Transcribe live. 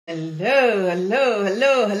Hello, hello,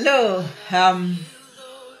 hello, hello.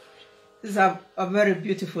 This is a very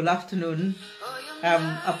beautiful afternoon.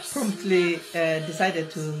 I promptly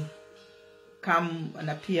decided to come and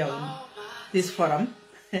appear on this forum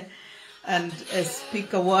and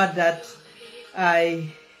speak a word that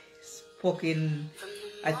I spoke in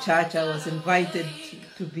a church. I was invited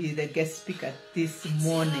to be the guest speaker this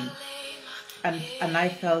morning. And I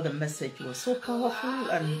felt the message was so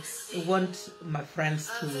powerful, and I want my friends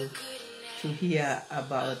to hear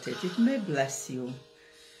about it. It may bless you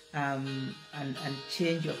and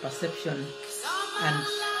change your perception and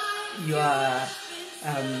your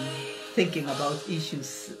thinking about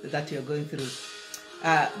issues that you're going through.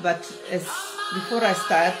 But before I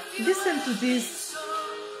start, listen to this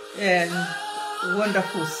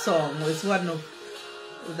wonderful song. It's one of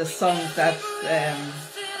the songs that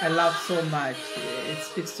I love so much. It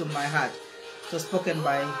speaks to my heart. It was spoken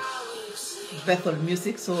by Bethel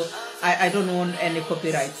Music, so I don't own any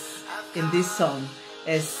copyrights in this song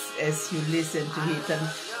as you listen to it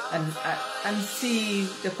and see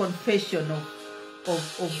the confession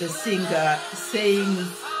of the singer saying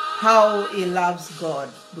how he loves God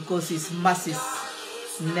because his mercies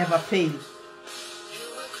never fail.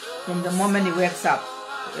 From the moment he wakes up,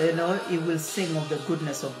 he will sing of the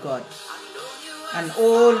goodness of God. And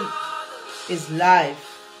all his life,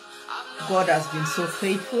 God has been so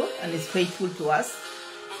faithful and is faithful to us.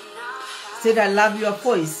 He said, I love your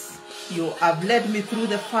voice. You have led me through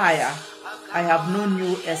the fire. I have known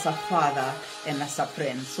you as a father and as a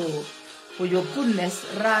friend. So, for your goodness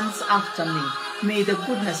runs after me. May the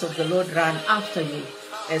goodness of the Lord run after you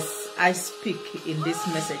as I speak in this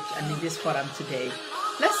message and in this forum today.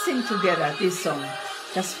 Let's sing together this song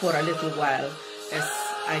just for a little while as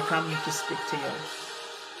I come to speak to you.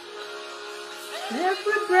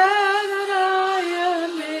 Every breath that I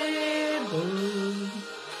am able,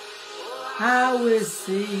 I will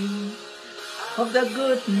sing of the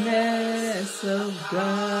goodness of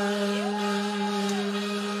God.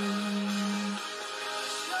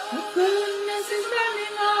 The goodness is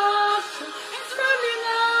running after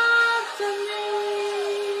me.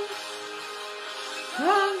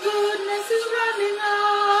 The goodness is running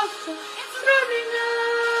after you.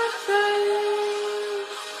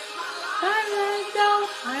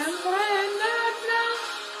 I am surrendered now.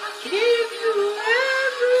 Give you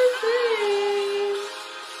everything.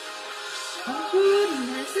 The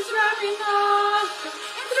goodness is running after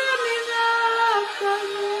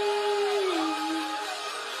me.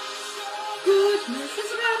 Goodness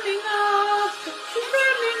is running after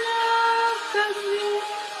me.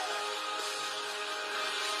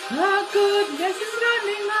 The goodness is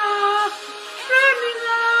running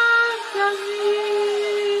after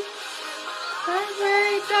me. I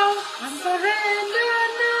lay down and surrender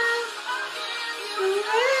now to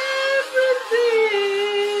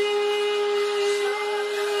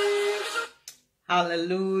everything.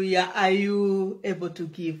 Hallelujah. Are you able to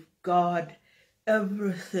give God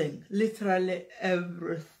everything, literally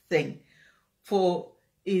everything, for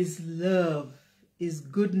his love, his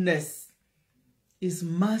goodness, his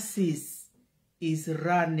mercies is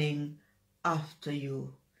running after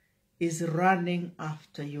you? Is running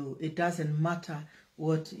after you. It doesn't matter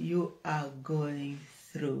what you are going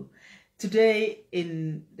through. Today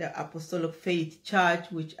in the Apostolic Faith Church,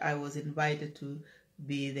 which I was invited to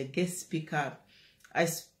be the guest speaker, I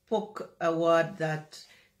spoke a word that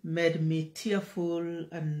made me tearful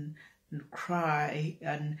and cry,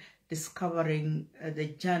 and discovering the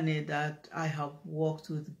journey that I have walked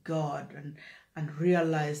with God, and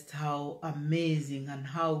realized how amazing and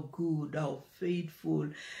how good, how faithful,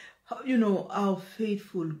 how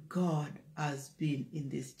faithful God has been in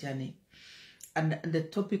this journey. And the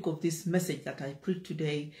topic of this message that I preach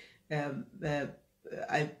today,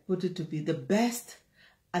 I put it to be the best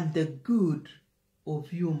and the good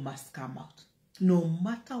of you must come out. No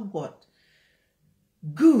matter what,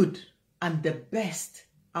 good and the best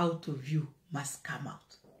out of you must come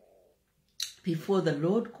out. Before the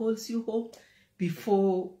Lord calls you home,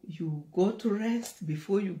 before you go to rest,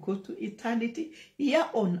 before you go to eternity, here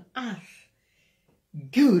on earth,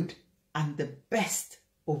 good and the best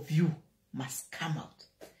of you must come out.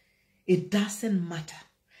 It doesn't matter.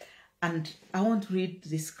 And I want to read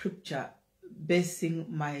the scripture basing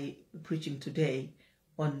my preaching today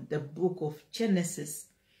on the book of Genesis,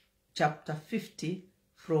 chapter 50,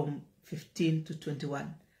 from 15 to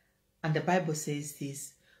 21. And the Bible says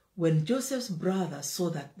this: when Joseph's brothers saw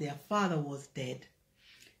that their father was dead,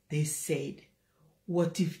 they said,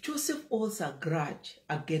 what if Joseph holds a grudge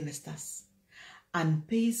against us and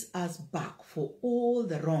pays us back for all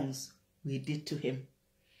the wrongs we did to him?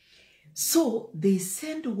 So they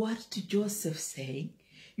sent word to Joseph saying,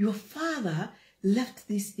 your father left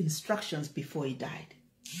these instructions before he died.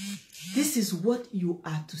 This is what you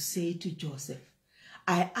are to say to Joseph.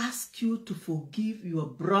 I ask you to forgive your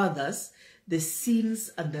brothers the sins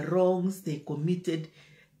and the wrongs they committed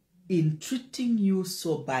in treating you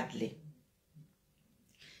so badly.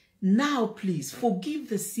 Now, please, forgive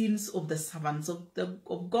the sins of the servants of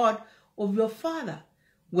God, of your father.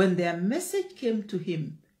 When their message came to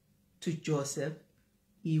him, to Joseph,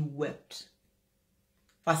 he wept.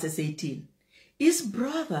 Verses 18. His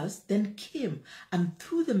brothers then came and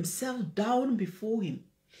threw themselves down before him.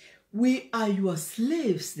 We are your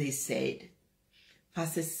slaves, they said.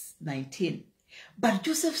 Verses 19. But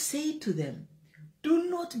Joseph said to them, do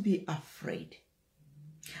not be afraid.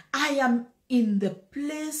 I am in the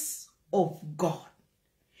place of God.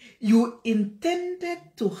 You intended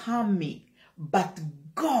to harm me, but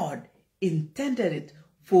God intended it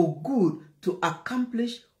for good to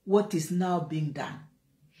accomplish what is now being done.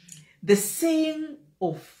 The saving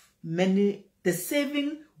of many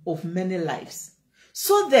lives.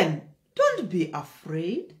 So then, don't be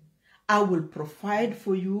afraid. I will provide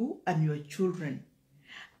for you and your children.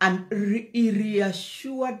 And he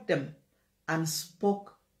reassured them and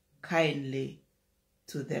spoke kindly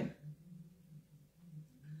to them.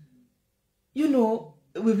 You know,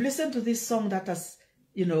 we've listened to this song that has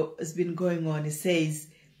been going on. It says,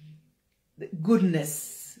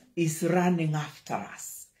 goodness is running after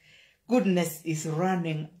us. Goodness is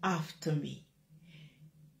running after me.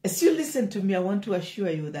 As you listen to me, I want to assure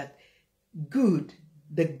you that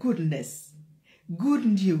the goodness, good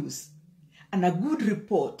news, and a good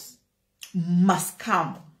report must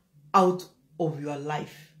come out of your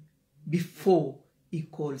life before he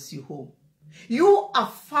calls you home. You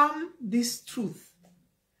affirm this truth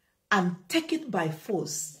and take it by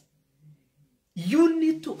force. You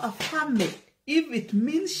need to affirm it. If it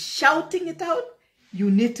means shouting it out, you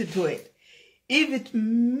need to do it. If it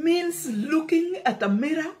means looking at a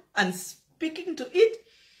mirror and speaking to it,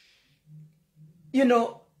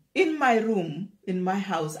 in my room, in my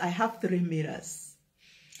house, I have 3 mirrors.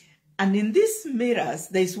 And in these mirrors,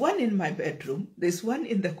 there's one in my bedroom, there's one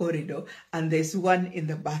in the corridor, and there's one in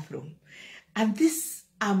the bathroom. And these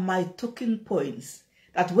are my talking points,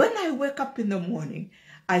 that when I wake up in the morning,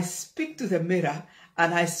 I speak to the mirror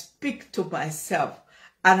and I speak to myself.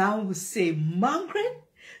 And I will say, Margaret,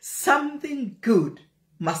 something good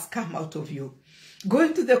must come out of you.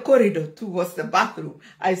 Going to the corridor towards the bathroom,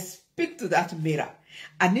 I speak to that mirror.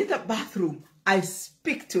 And in the bathroom, I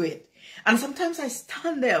speak to it. And sometimes I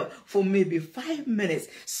stand there for maybe 5 minutes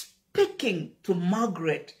speaking to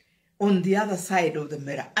Margaret on the other side of the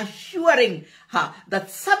mirror, assuring her that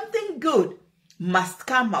something good must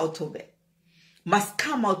come out of it, must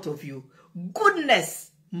come out of you.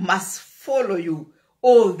 Goodness must follow you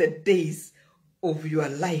all the days of your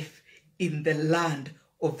life in the land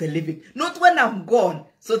of the living. Not when I'm gone,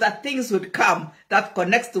 so that things would come that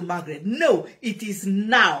connects to Margaret. No, it is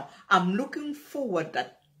now. I'm looking forward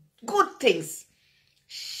that good things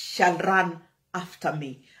shall run after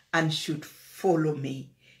me and should follow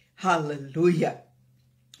me. Hallelujah.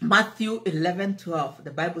 Matthew 11:12,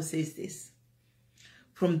 the Bible says this.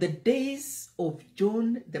 From the days of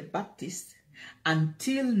John the Baptist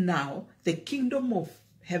until now, the kingdom of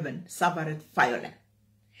heaven suffered violence,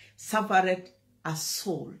 suffered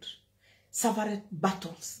assault, suffered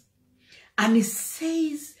battles. And it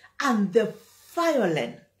says, and the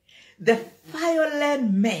violent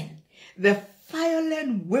men, the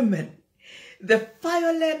violent women, the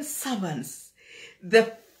violent servants,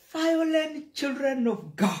 the violent children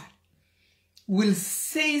of God will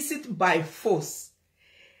seize it by force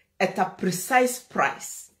at a precise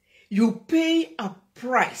price. You pay a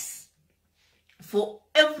price for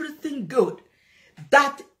everything good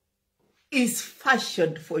that is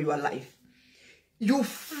fashioned for your life. You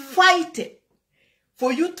fight it.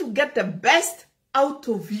 For you to get the best out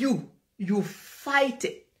of you, you fight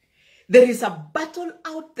it. There is a battle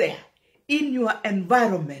out there in your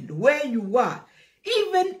environment, where you are,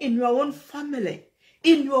 even in your own family,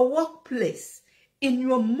 in your workplace, in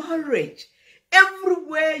your marriage.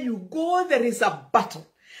 Everywhere you go, there is a battle.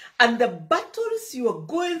 And the battles you are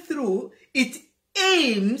going through, it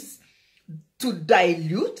aims to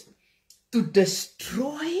dilute, to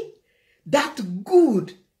destroy that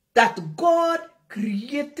good that God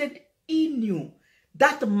created in you,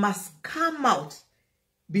 that must come out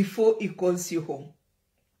before he calls you home.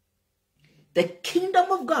 The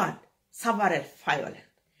kingdom of God suffered violence,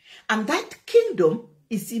 and that kingdom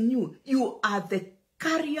is in you. You are the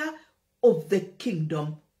carrier of the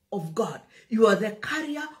kingdom of God. You are the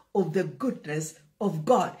carrier of the goodness of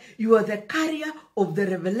God. You are the carrier of the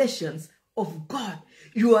revelations of God.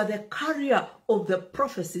 You are the carrier of the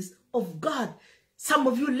prophecies of God. Some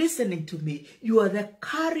of you listening to me, you are the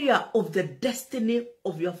carrier of the destiny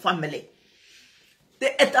of your family.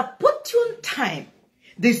 At a opportune time,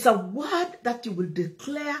 there's a word that you will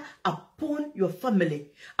declare upon your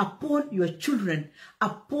family, upon your children,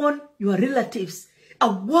 upon your relatives.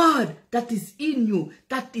 A word that is in you,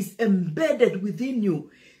 that is embedded within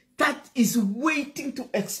you, that is waiting to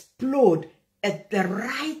explode at the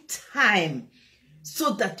right time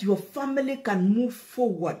so that your family can move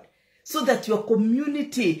forward, so that your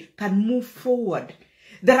community can move forward.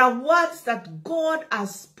 There are words that God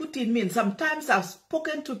has put in me, and sometimes I've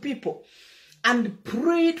spoken to people and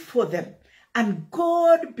prayed for them, and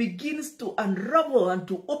God begins to unravel and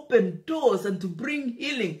to open doors and to bring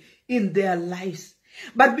healing in their lives.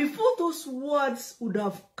 But before those words would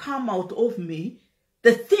have come out of me,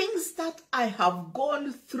 the things that I have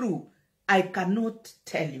gone through, I cannot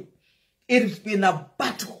tell you. It's been a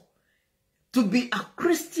battle. To be a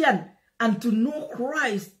Christian and to know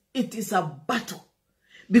Christ, it is a battle.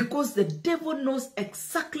 Because the devil knows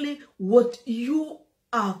exactly what you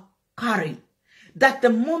are carrying. That the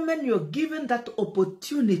moment you're given that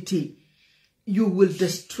opportunity, you will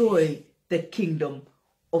destroy the kingdom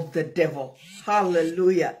of the devil.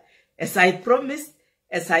 Hallelujah. As I promised,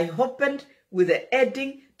 as I opened with the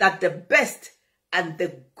heading that the best and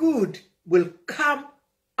the good will come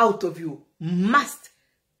out of you, must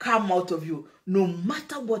come out of you, no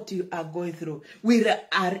matter what you are going through. We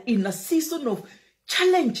are in a season of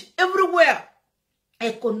challenge everywhere.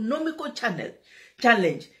 Economical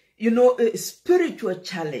challenge, you know, spiritual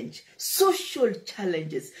challenge, social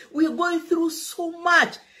challenges. We are going through so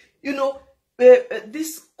much. You know,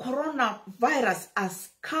 this coronavirus has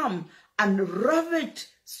come and ravaged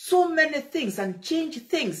so many things and changed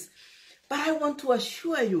things. But I want to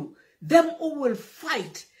assure you, them who will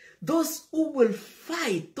fight, those who will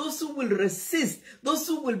fight, those who will resist, those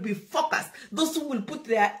who will be focused, those who will put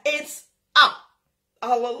their heads up,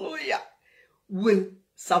 hallelujah, will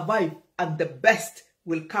survive, and the best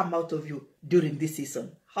will come out of you during this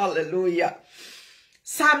season. Hallelujah.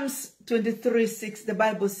 Psalms 23:6, the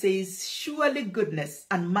Bible says, surely goodness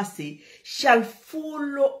and mercy shall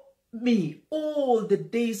follow me all the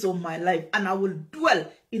days of my life, and I will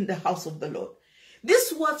dwell in the house of the Lord.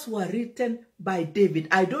 These words were written by David.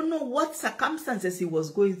 I don't know what circumstances he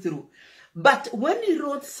was going through, but when he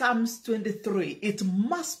wrote Psalms 23, it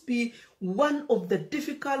must be one of the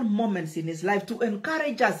difficult moments in his life to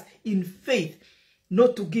encourage us in faith,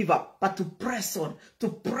 not to give up, but to press on, to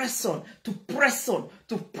press on, to press on,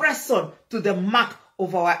 to press on to the mark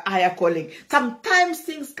of our higher calling. Sometimes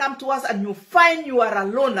things come to us and you find you are a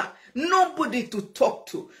loner. Nobody to talk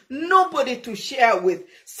to, nobody to share with.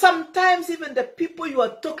 Sometimes even the people you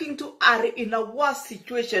are talking to are in a worse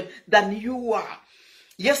situation than you are.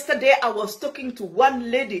 Yesterday, I was talking to one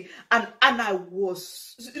lady and I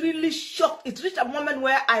was really shocked. It reached a moment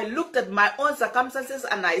where I looked at my own circumstances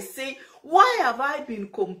and I say, why have I been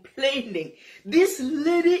complaining? This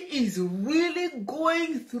lady is really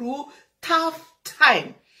going through tough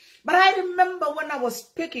time. But I remember when I was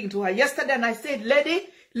speaking to her yesterday and I said, lady,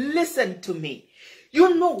 listen to me.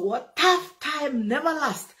 You know what? Tough time never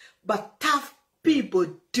lasts, but tough people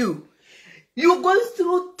do. You're going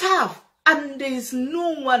through tough and there is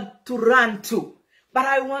no one to run to. But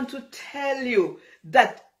I want to tell you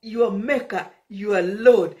that your Maker, your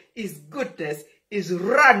Lord, His goodness is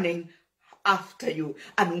running after you.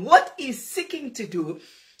 And what He's seeking to do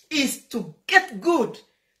is to get good,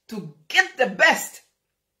 to get the best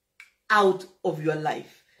out of your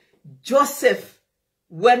life. Joseph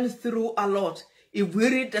went through a lot. If we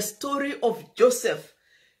read the story of Joseph,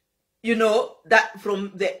 you know, that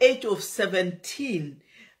from the age of 17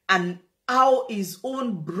 and how his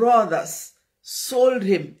own brothers sold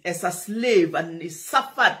him as a slave and he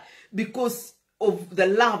suffered because of the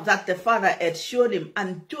love that the father had shown him.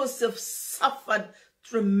 And Joseph suffered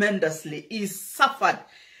tremendously. He suffered.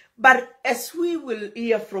 But as we will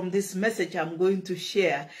hear from this message I'm going to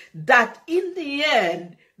share, that in the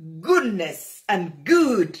end, goodness and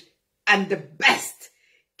good and the best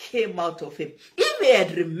came out of him. If he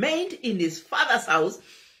had remained in his father's house,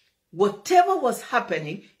 whatever was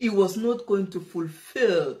happening, he was not going to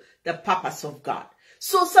fulfill the purpose of God.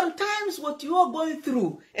 So sometimes what you are going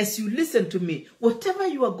through, as you listen to me, whatever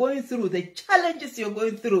you are going through, the challenges you're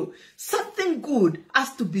going through, something good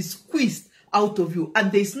has to be squeezed out of you.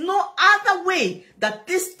 And there's no other way that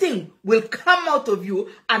this thing will come out of you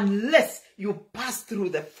unless you pass through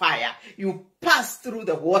the fire, you pass through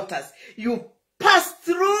the waters, you pass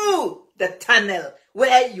through the tunnel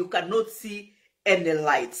where you cannot see any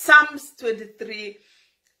light. Psalms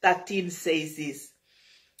 23:13 says this.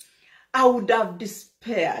 I would have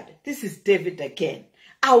despaired. This is David again.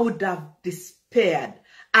 I would have despaired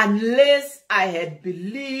unless I had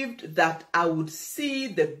believed that I would see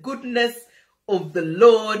the goodness of the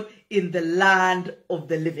Lord in the land of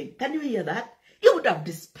the living. Can you hear that? He would have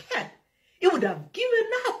despaired. He would have given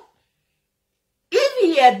up. If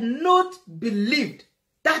he had not believed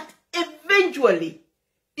that eventually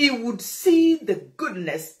he would see the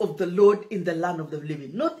goodness of the Lord in the land of the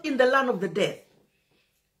living, not in the land of the dead.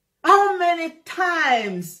 How many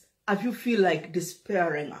times have you feel like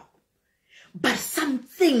despairing up? But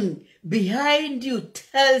something behind you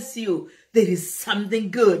tells you there is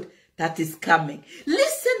something good that is coming.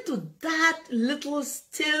 Listen to that little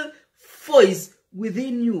still voice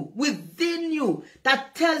within you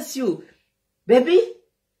that tells you, baby,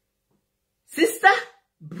 sister,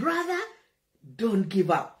 brother, don't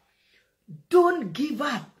give up. Don't give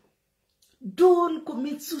up. Don't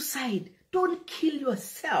commit suicide. Don't kill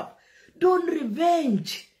yourself. Don't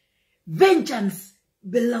revenge. Vengeance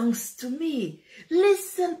belongs to me.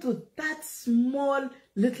 Listen to that small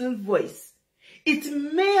little voice. It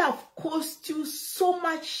may have caused you so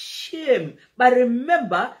much shame, but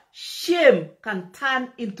remember, shame can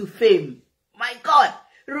turn into fame. My God,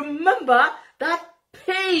 remember that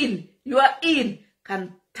pain you are in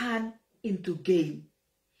can turn into gain.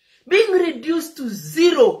 Being reduced to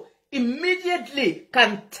zero immediately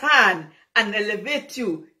can turn and elevate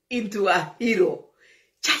you into a hero.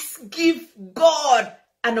 Just give God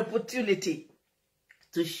an opportunity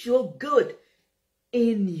to show good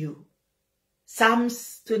in you.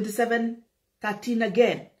 Psalms 27:13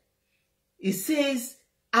 again. It says,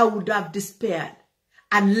 I would have despaired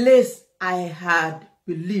unless I had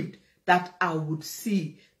believed that I would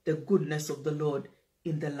see the goodness of the Lord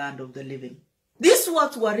in the land of the living. These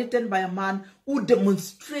words were written by a man who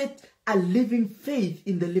demonstrates a living faith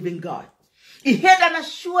in the living God. He had an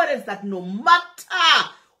assurance that no matter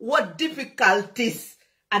what difficulties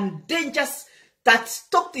and dangers that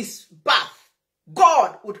stopped his path,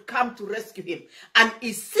 God would come to rescue him. And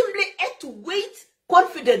he simply had to wait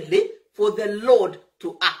confidently for the Lord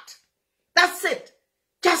to act. That's it.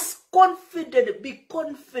 Just confident. Be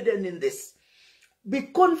confident in this. Be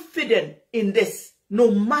confident in this.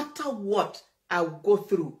 No matter what I will go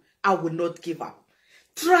through, I will not give up.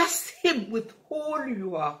 Trust him with all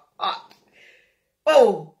your heart.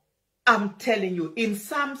 Oh, I'm telling you, in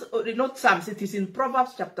Psalms, not Psalms, it is in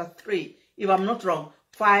Proverbs chapter 3, if I'm not wrong,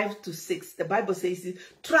 5-6, the Bible says,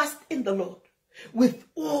 trust in the Lord with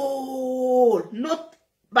all, not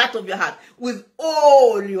part of your heart, with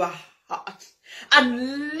all your heart,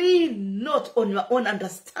 and lean not on your own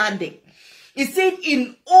understanding. He said,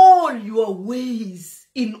 in all your ways,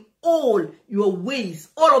 all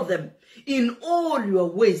of them, in all your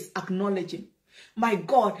ways, acknowledge him. My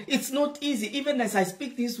God, it's not easy. Even as I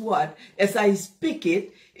speak this word, as I speak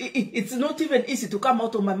it, it's not even easy to come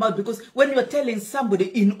out of my mouth, because when you're telling somebody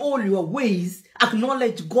in all your ways,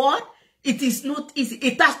 acknowledge God, it is not easy.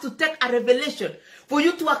 It has to take a revelation for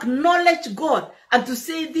you to acknowledge God and to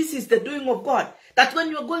say this is the doing of God. That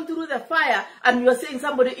when you're going through the fire and you're saying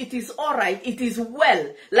somebody, it is all right, it is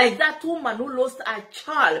well. Like that woman who lost her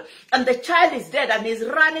child, and the child is dead and is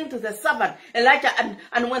running to the servant, Elijah,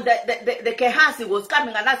 and when the Gehazi was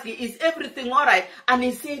coming and asking, is everything all right? And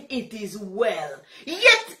he said, it is well.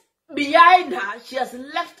 Yet behind her, she has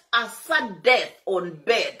left her son dead on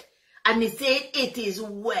bed. And he said, it is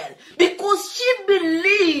well. Because she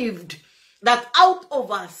believed that out of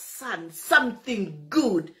her son, something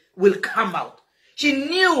good will come out. She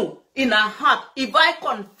knew in her heart, if I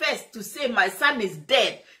confess to say my son is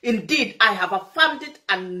dead, indeed I have affirmed it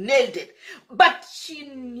and nailed it. But she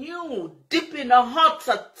knew deep in her heart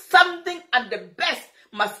that something and the best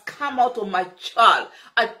must come out of my child.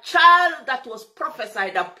 A child that was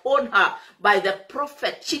prophesied upon her by the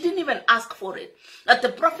prophet. She didn't even ask for it. That the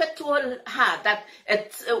prophet told her that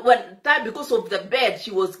because of the bed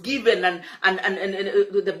she was given and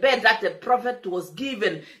the bed that the prophet was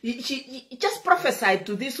given, he just prophesied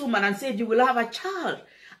to this woman and said, you will have a child.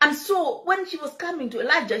 And so when she was coming to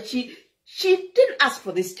Elijah, she didn't ask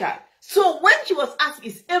for this child. So when she was asked,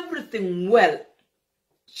 is everything well?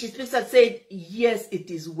 She speaks and said, yes, it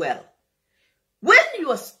is well. When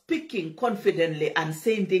you are speaking confidently and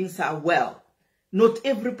saying things are well, not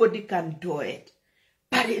everybody can do it.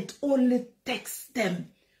 But it only takes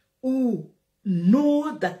them who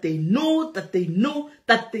know that they know that they know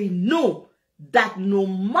that they know that no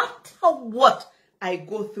matter what I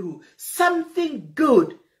go through, something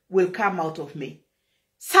good will come out of me.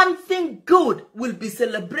 Something good will be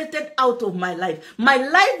celebrated out of my life. My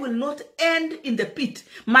life will not end in the pit.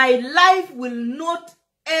 My life will not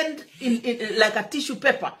end in like a tissue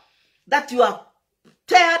paper that you are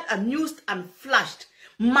teared and used and flushed.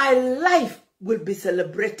 My life will be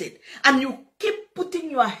celebrated. And you keep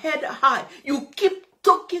putting your head high. You keep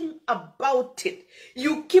talking about it.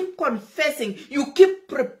 You keep confessing. You keep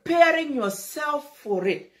preparing yourself for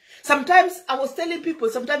it. Sometimes I was telling people,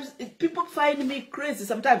 sometimes people find me crazy.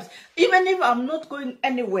 Sometimes, even if I'm not going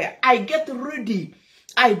anywhere, I get ready.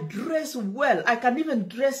 I dress well. I can even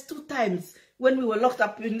dress 2 times. When we were locked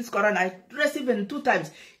up in this Quran, I dress even 2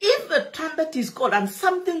 times. If a trumpet is called and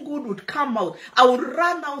something good would come out, I would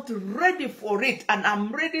run out ready for it, and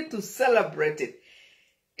I'm ready to celebrate it.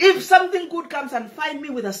 If something good comes and find me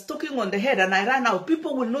with a stocking on the head and I run out,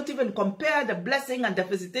 people will not even compare the blessing and the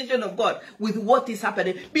visitation of God with what is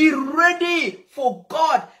happening. Be ready for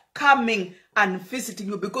God coming and visiting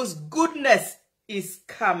you, because goodness is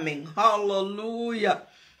coming. Hallelujah.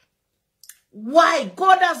 Why?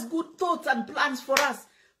 God has good thoughts and plans for us.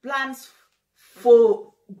 Plans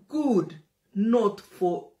for good, not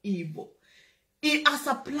for evil. He has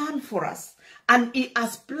a plan for us. And he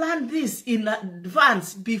has planned this in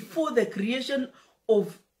advance before the creation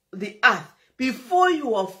of the earth. Before you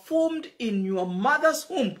were formed in your mother's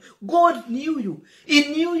womb, God knew you. He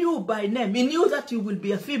knew you by name. He knew that you will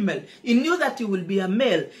be a female. He knew that you will be a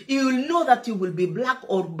male. He will know that you will be black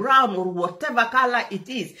or brown or whatever color it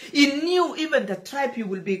is. He knew even the tribe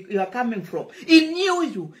you are coming from. He knew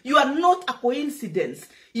you. You are not a coincidence.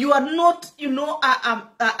 You are not,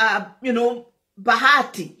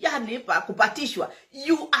 bahati, yani kupatishwa.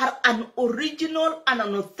 You are an original and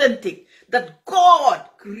an authentic, that God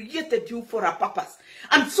created you for a purpose.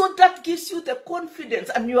 And so that gives you the confidence,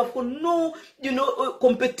 and you have no,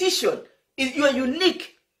 competition. You are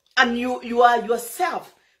unique, and you are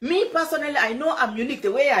yourself. Me personally, I know I'm unique.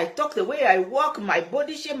 The way I talk, the way I walk, my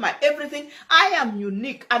body shape, my everything, I am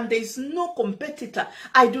unique, and there is no competitor.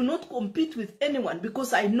 I do not compete with anyone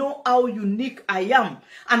because I know how unique I am.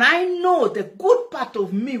 And I know the good part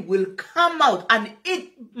of me will come out, and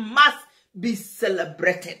it must be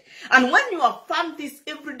celebrated. And when you have found this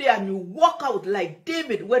every day and you walk out like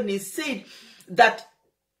David, when he said that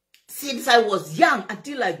since I was young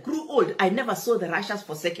until I grew old, I never saw the righteous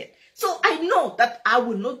forsaken. So I know that I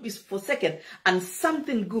will not be forsaken, and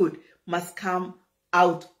something good must come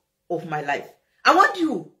out of my life. I want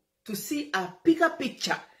you to see a bigger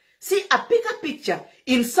picture. See a bigger picture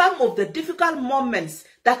in some of the difficult moments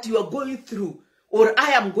that you are going through, or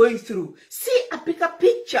I am going through. See a bigger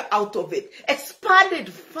picture out of it. Expand it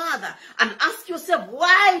further and ask yourself,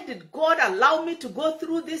 why did God allow me to go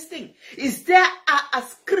through this thing? Is there a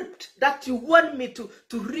script that you want me to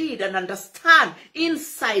read and understand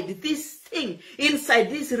inside this thing, inside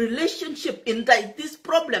this relationship, inside this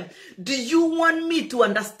problem? Do you want me to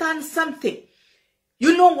understand something?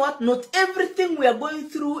 You know what? Not everything we are going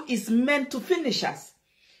through is meant to finish us,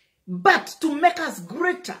 but to make us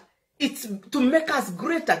greater. It's to make us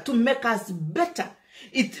greater, to make us better.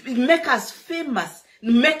 It make us famous,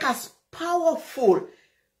 make us powerful,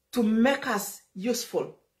 to make us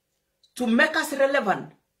useful, to make us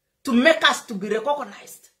relevant, to make us to be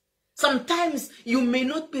recognized. Sometimes you may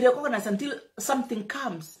not be recognized until something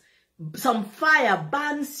comes. Some fire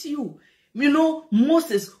burns you.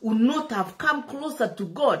 Moses would not have come closer to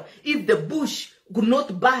God if the bush could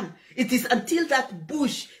not burn. It is until that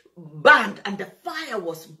bush burned and the fire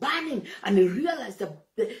was burning, and he realized that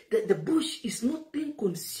the bush is not being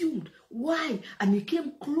consumed. Why? And he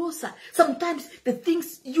came closer. Sometimes the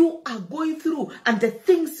things you are going through and the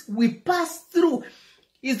things we pass through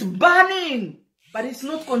is burning, but it's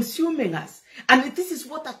not consuming us. And this is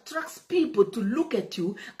what attracts people to look at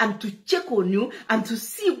you and to check on you and to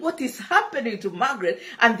see what is happening to Margaret,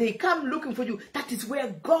 and they come looking for you. That is where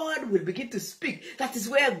God will begin to speak. That is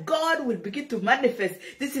where God will begin to manifest.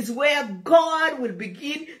 This is where God will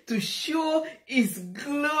begin to show his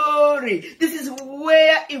glory. This is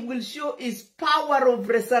where it will show his power of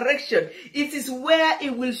resurrection. It is where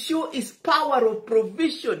it will show his power of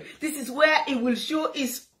provision. This is where it will show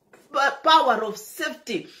his power of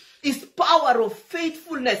safety, his power of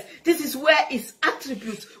faithfulness. This is where his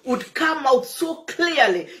attributes would come out so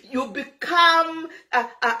clearly. You become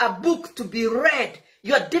a book to be read.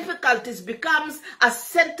 Your difficulties becomes a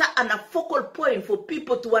center and a focal point for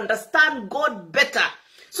people to understand God better.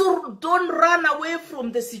 So don't run away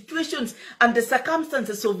from the situations and the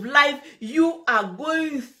circumstances of life you are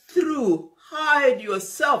going through. Hide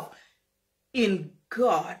yourself in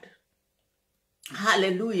God.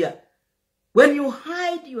 Hallelujah. When you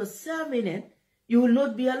hide yourself in it, you will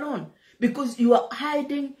not be alone. because you are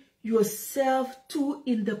hiding yourself too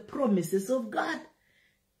in the promises of God.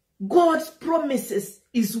 God's promises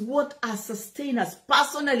is what has sustained us.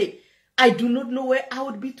 Personally, I do not know where I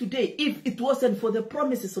would be today if it wasn't for the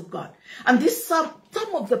promises of God. And some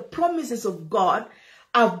of the promises of God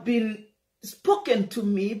have been spoken to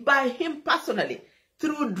me by him personally,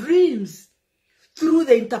 through dreams, through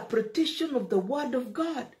the interpretation of the word of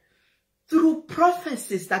God, through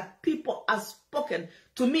prophecies that people have spoken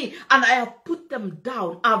to me, and I have put them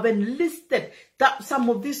down. I've enlisted some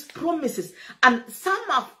of these promises, and some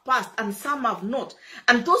have passed and some have not.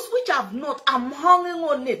 And those which have not, I'm hanging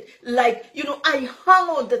on it. Like, I hang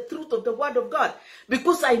on the truth of the word of God,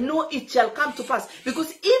 because I know it shall come to pass.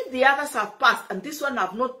 Because if the others have passed and this one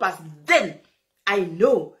have not passed, then I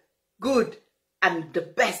know good and the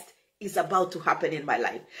best is about to happen in my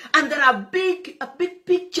life. And there are a big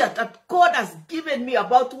picture that God has given me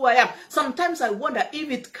about who I am. Sometimes I wonder if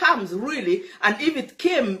it comes really, and if it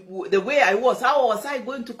came the way I was, how was I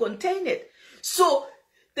going to contain it? So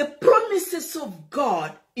the promises of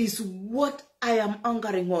God is what I am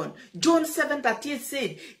hungering on. John 7:38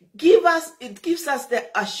 said, it gives us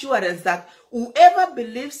the assurance that whoever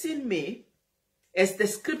believes in me, as the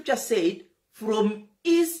scripture said, from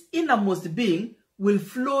his innermost being will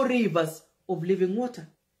flow rivers of living water.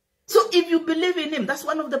 So if you believe in him, that's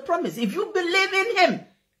one of the promises. If you believe in him,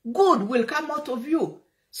 good will come out of you.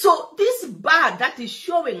 So this bad that is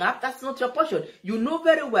showing up, that's not your portion. You know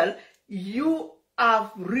very well, you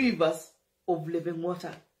have rivers of living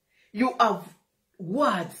water. You have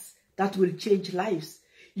words that will change lives.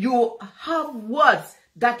 You have words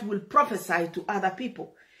that will prophesy to other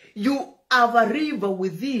people. You have a river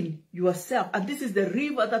within yourself, and this is the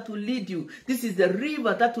river that will lead you. This is the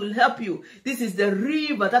river that will help you. This is the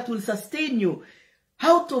river that will sustain you.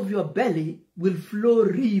 Out of your belly will flow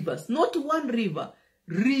rivers, not one river,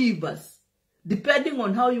 rivers, depending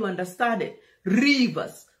on how you understand it,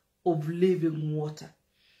 rivers of living water,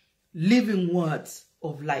 living words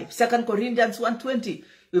of life. 2 Corinthians 1:20,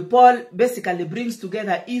 Paul basically brings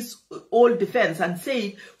together his old defense and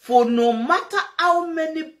says, for no matter how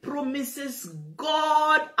many promises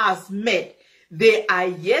God has made, they are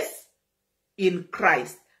yes in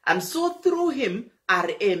Christ. And so through him are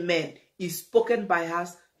amen, is spoken by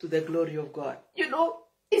us to the glory of God.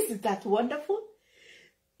 Isn't that wonderful?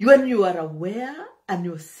 When you are aware and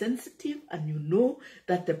you're sensitive and you know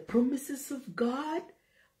that the promises of God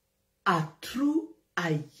are true,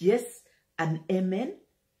 are yes and amen,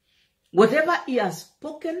 whatever he has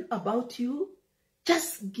spoken about you,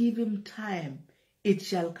 just give him time. It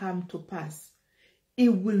shall come to pass. He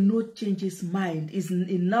will not change his mind. It's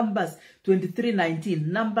in Numbers 23:19.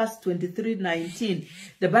 Numbers 23:19.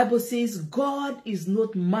 The Bible says, God is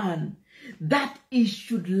not man that he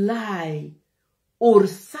should lie, or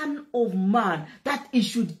son of man that he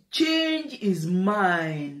should change his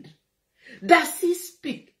mind. Does he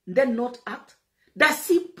speak, then not act? Does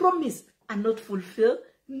he promise and not fulfill?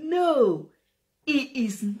 No, he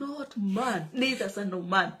is not man, neither son of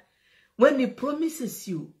man. When he promises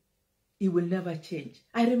you, he will never change.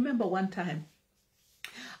 I remember one time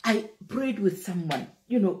I prayed with someone,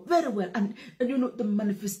 very well. And the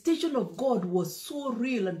manifestation of God was so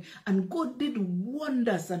real, and God did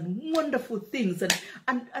wonders and wonderful things.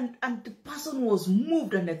 And the person was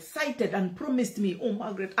moved and excited and promised me, oh,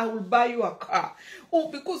 Margaret, I will buy you a car.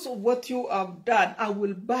 Oh, because of what you have done, I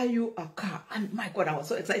will buy you a car. And my God, I was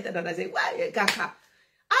so excited. And I said, why a car?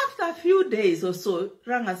 After a few days or so,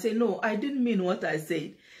 rang and said, no, I didn't mean what I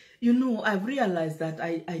said. I've realized that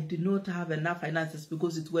I did not have enough finances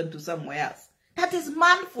because it went to somewhere else. That is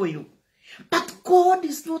man for you. But God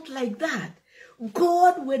is not like that.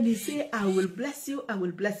 God, when he say, I will bless you, I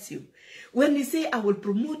will bless you. When he say, I will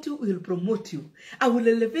promote you, he will promote you. I will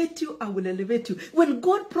elevate you, I will elevate you. When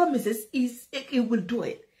God promises, he will do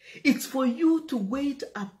it. It's for you to wait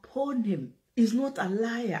upon him. He's not a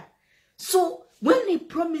liar. So when he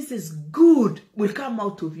promises good will come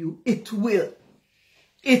out of you, it will.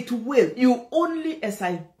 It will. You only, as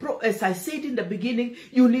I said in the beginning,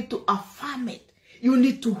 you need to affirm it. You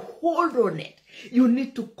need to hold on it. You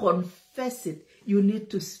need to confess it. You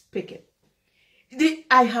need to speak it.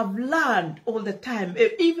 I have learned all the time,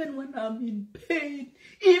 even when I'm in pain,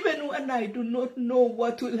 even when I do not know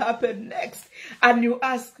what will happen next, and you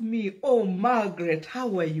ask me, oh, Margaret,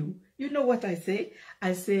 how are you? You know what I say?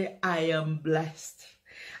 I say, I am blessed.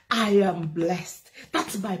 I am blessed.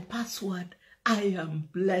 That's my password. I am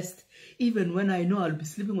blessed. Even when I know I'll be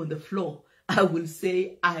sleeping on the floor, I will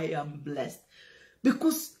say I am blessed.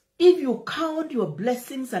 Because if you count your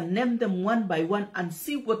blessings and name them one by one and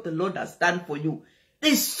see what the Lord has done for you,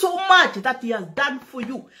 There's so much that he has done for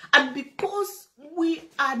you. And because we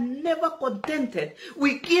are never contented,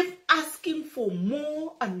 we keep asking for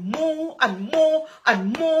more and more and more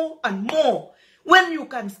and more and more. When you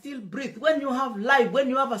can still breathe, when you have life, when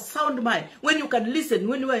you have a sound mind, when you can listen,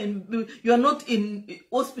 when you are not in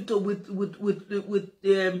hospital with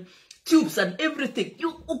tubes and everything,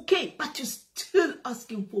 you okay, but you're still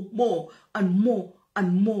asking for more and more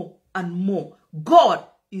and more and more. God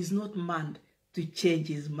is not man to change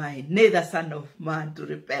his mind, neither son of man to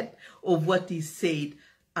repent of what he said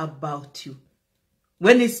about you.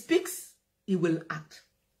 When he speaks, he will act.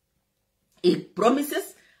 He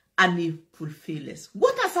promises and he fulfills.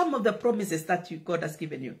 What are some of the promises that God has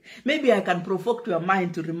given you? Maybe I can provoke your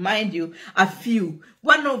mind to remind you a few.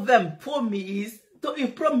 One of them for me is, so he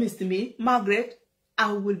promised me, Margaret,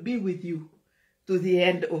 I will be with you to the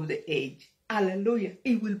end of the age. Hallelujah.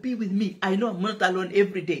 He will be with me. I know I'm not alone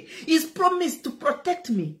every day. He's promised to protect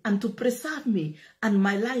me and to preserve me and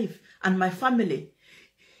my life and my family.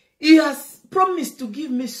 He has promised to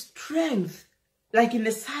give me strength. Like in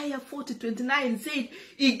Isaiah 40:29 said,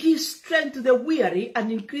 he gives strength to the weary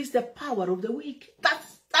and increase the power of the weak.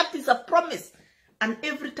 That is a promise. And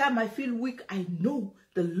every time I feel weak, I know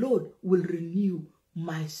the Lord will renew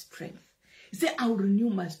my strength. He said, I will renew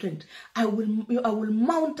my strength. I will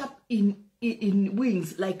mount up in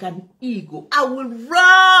wings like an eagle. I will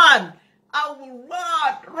run. I will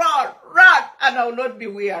run, and I will not be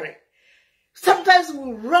weary. Sometimes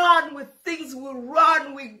we run with things,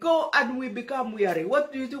 we go, and we become weary.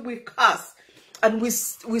 What do? We curse, and we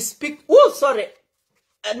speak,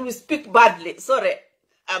 and we speak badly. The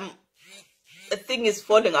thing is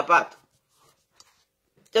falling apart.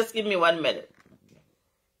 Just give me 1 minute.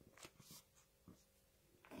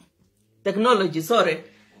 Technology, sorry.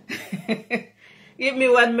 Give me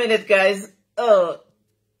 1 minute, guys. Oh,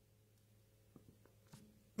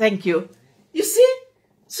 thank you. You see?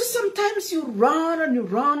 So sometimes you run and you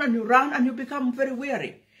run and you run and you become very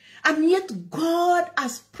weary. And yet God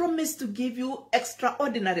has promised to give you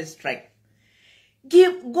extraordinary strength.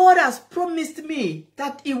 God has promised me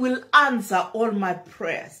that he will answer all my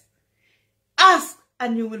prayers. Ask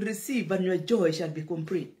and you will receive and your joy shall be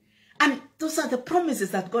complete. And those are the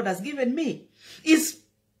promises that God has given me. He's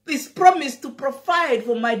promised to provide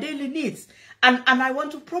for my daily needs. And I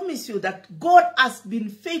want to promise you that God has been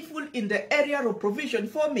faithful in the area of provision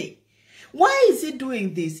for me. Why is he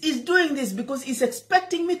doing this? He's doing this because he's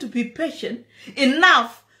expecting me to be patient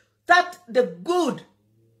enough that the good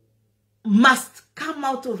must come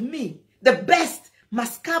out of me. The best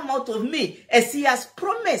must come out of me as he has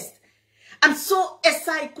promised. And so as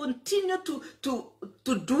I continue to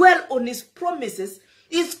dwell on his promises,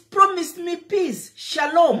 he's promised me peace,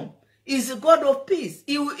 shalom. He's a God of peace.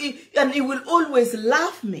 And he will always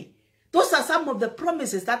love me. Those are some of the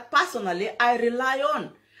promises that personally I rely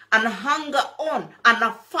on and hunger on and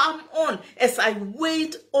affirm on as I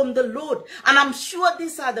wait on the Lord. And I'm sure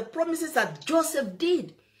these are the promises that Joseph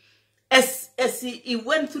did as he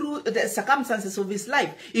went through the circumstances of his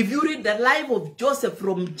life. If you read the life of Joseph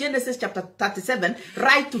from Genesis chapter 37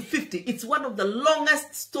 right to 50, it's one of the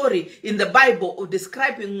longest story in the Bible of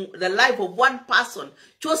describing the life of one person,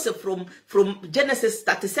 Joseph, from Genesis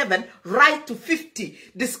 37 right to 50,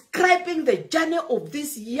 describing the journey of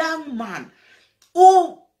this young man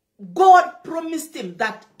who God promised him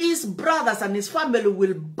that his brothers and his family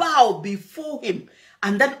will bow before him.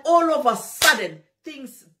 And then all of a sudden,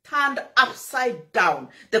 things turned upside down.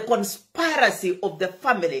 The conspiracy of the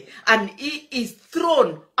family. And he is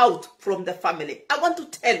thrown out from the family. I want to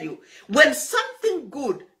tell you, when something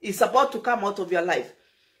good is about to come out of your life,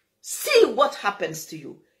 see what happens to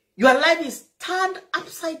you. Your life is turned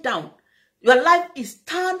upside down. Your life is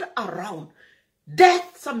turned around.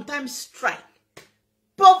 Death sometimes strikes.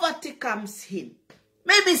 Poverty comes in.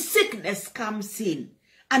 Maybe sickness comes in.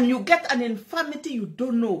 And you get an infirmity, you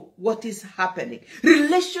don't know what is happening.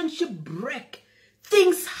 Relationship break.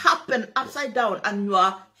 Things happen upside down and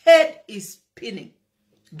your head is spinning.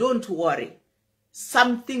 Don't worry.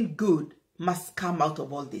 Something good must come out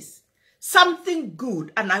of all this. Something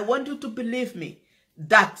good. And I want you to believe me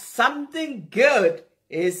that something good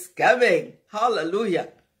is coming. Hallelujah.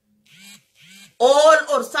 All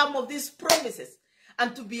or some of these promises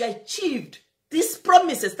and to be achieved, these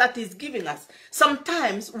promises that he's giving us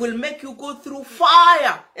sometimes will make you go through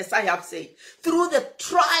fire, as I have said, through the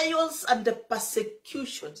trials and the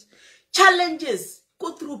persecutions, challenges,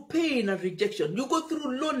 go through pain and rejection. You go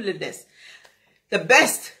through loneliness. The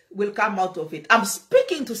best will come out of it. I'm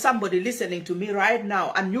speaking to somebody listening to me right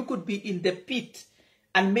now, and you could be in the pit,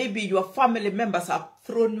 and maybe your family members have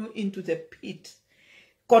thrown you into the pit.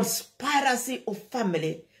 conspiracy of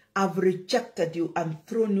family have rejected you and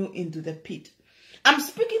thrown you into the pit. I'm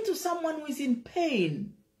speaking to someone who is in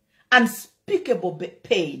pain, unspeakable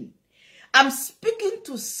pain. I'm speaking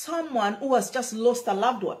to someone who has just lost a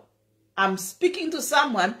loved one. I'm speaking to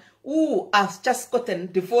someone who has just gotten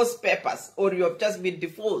divorce papers, or you have just been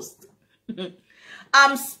divorced.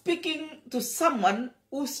 I'm speaking to someone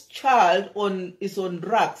whose child is on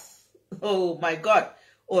drugs. Oh my God.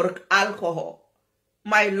 Or alcohol.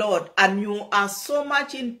 My Lord. And you are so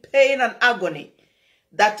much in pain and agony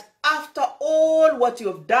that after all what you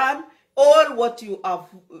have done, all what you have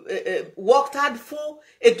worked hard for,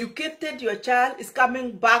 educated your child, is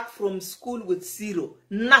coming back from school with zero.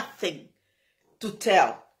 Nothing to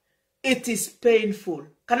tell. It is painful.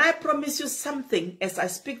 Can I promise you something as I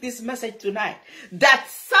speak this message tonight? That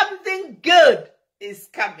something good is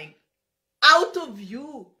coming out of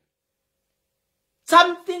you.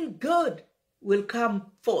 Something good will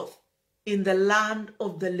come forth in the land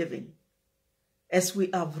of the living as we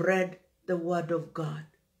have read the word of God.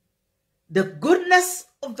 The goodness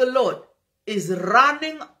of the Lord is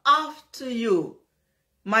running after you.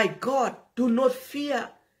 My God, do not fear.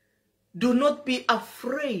 Do not be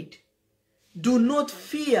afraid. Do not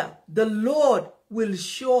fear. The Lord will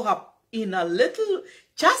show up in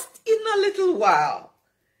just in a little while.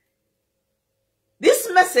 This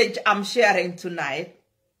message I'm sharing tonight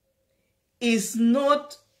is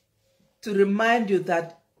not to remind you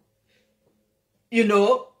that,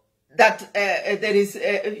 that there is,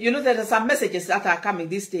 there are some messages that are coming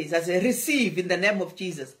these days as a receive in the name of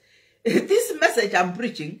Jesus. This message I'm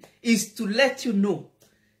preaching is to let you know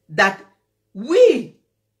that we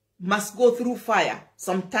must go through fire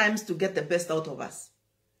sometimes to get the best out of us.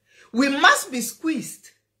 We must be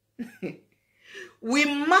squeezed. We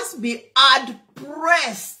must be hard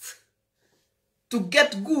pressed to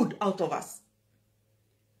get good out of us.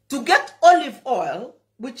 To get olive oil,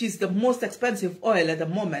 which is the most expensive oil at the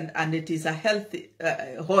moment, and it is a healthy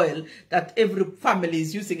oil that every family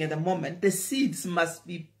is using at the moment, the seeds must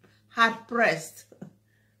be hard pressed.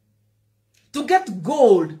 To get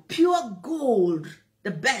gold, pure gold,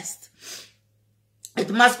 the best, it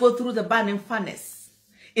must go through the burning furnace.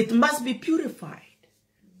 It must be purified.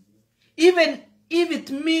 Even if it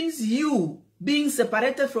means you being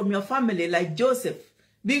separated from your family like Joseph,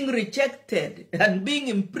 being rejected and being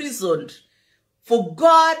imprisoned, for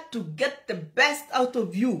God to get the best out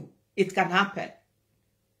of you, it can happen.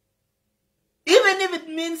 Even if it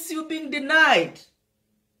means you being denied,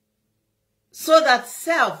 so that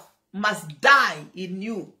self must die in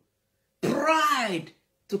you. Pride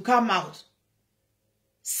to come out.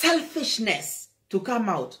 Selfishness to come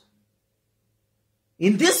out.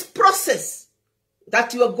 In this process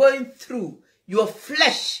that you are going through, your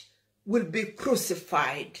flesh will be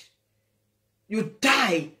crucified. You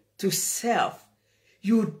die to self.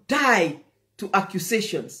 You die to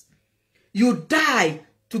accusations. You die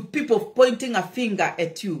to people pointing a finger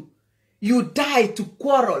at you. You die to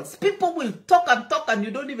quarrels. People will talk and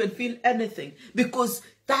you don't even feel anything because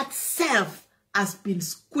that self has been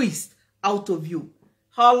squeezed out of you.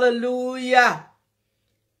 Hallelujah.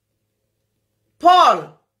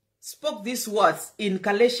 Paul spoke these words in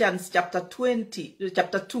Galatians chapter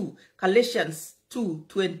 2, Galatians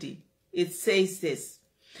 2:20. It says this: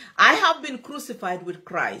 I have been crucified with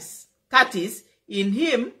Christ. That is, in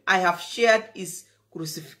him I have shared his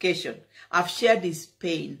crucifixion. I've shared his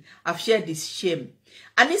pain. I've shared his shame.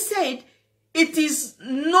 And he said, it's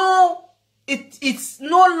no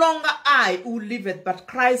longer I who liveth, but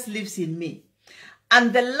Christ lives in me.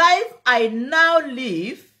 And the life I now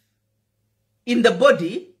live in the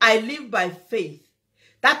body, I live by faith.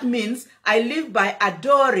 That means I live by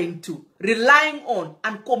adoring to, relying on,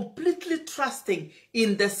 and completely trusting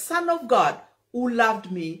in the Son of God who loved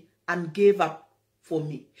me and gave up for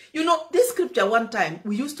me. You know, this scripture one time,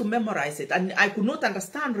 we used to memorize it, and I could not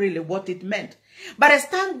understand really what it meant. But as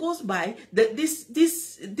time goes by, this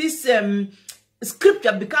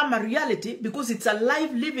scripture become a reality because it's a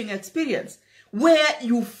live living experience where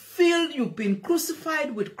you feel you've been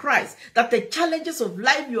crucified with Christ, that the challenges of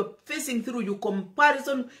life you're facing through, you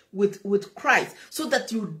comparison with Christ, so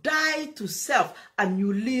that you die to self and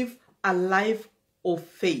you live a life of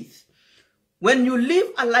faith. When you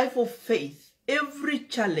live a life of faith, every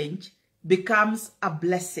challenge becomes a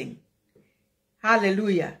blessing.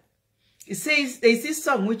 Hallelujah. It says, there's this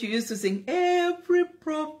song which you used to sing, every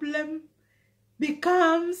problem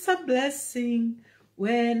becomes a blessing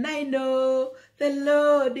when I know the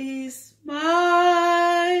Lord is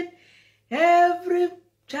mine. Every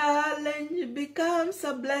challenge becomes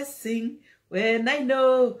a blessing when I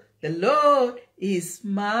know the Lord is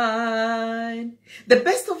mine. The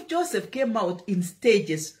best of Joseph came out in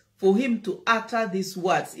stages for him to utter these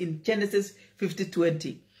words in Genesis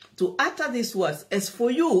 50:20. To utter these words, as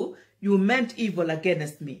for you, you meant evil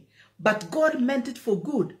against me, but God meant it for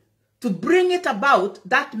good, to bring it about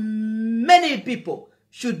that many people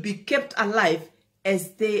should be kept alive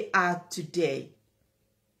as they are today.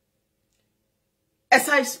 As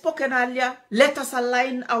I've spoken earlier, let us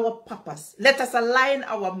align our purpose. Let us align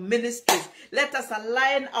our ministries. Let us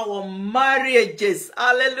align our marriages.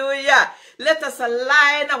 Hallelujah. Let us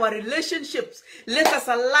align our relationships. Let us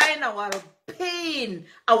align our pain,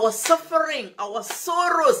 our suffering, our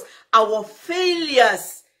sorrows, our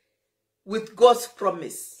failures with God's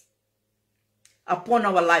promise upon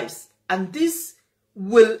our lives. And this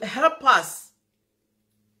will help us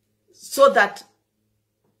so that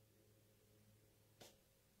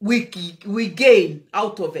we gain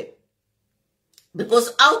out of it.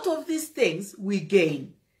 Because out of these things, we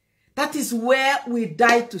gain. That is where we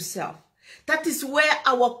die to self. That is where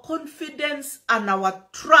our confidence and our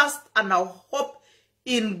trust and our hope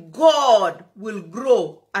in God will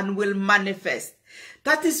grow and will manifest.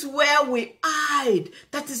 That is where we hide.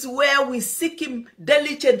 That is where we seek him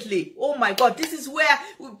diligently. Oh my God, this is where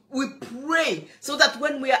we pray, so that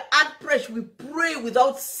when we are at pressure, we pray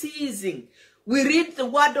without ceasing. We read the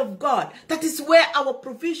word of God. That is where our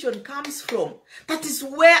provision comes from. That is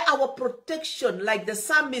where our protection, like the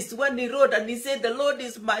psalmist when he wrote and he said, the Lord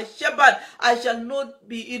is my shepherd, I shall not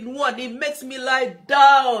be in want. He makes me lie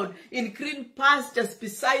down in green pastures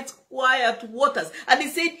beside quiet waters. And he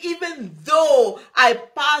said, even though I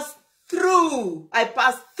pass through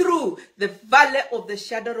the valley of the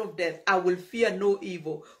shadow of death, I will fear no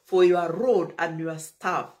evil, for your rod and your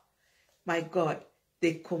staff, my God,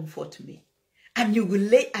 they comfort me. And you will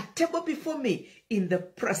lay a table before me in the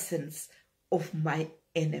presence of my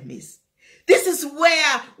enemies. This is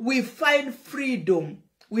where we find freedom,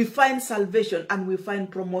 we find salvation, and we find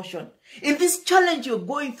promotion. In this challenge you're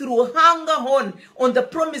going through, hang on the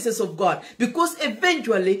promises of God, because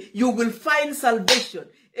eventually you will find salvation.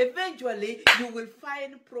 Eventually you will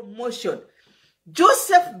find promotion.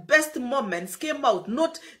 Joseph's best moments came out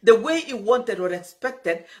not the way he wanted or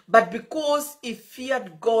expected, but because he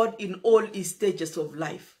feared God in all his stages of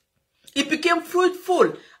life. He became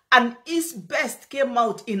fruitful, and his best came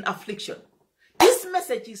out in affliction. This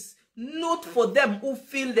message is not for them who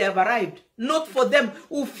feel they have arrived, not for them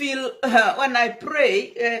who feel, when I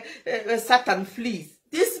pray, Satan flees.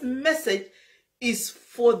 This message is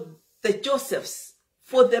for the Josephs,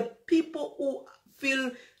 for the people who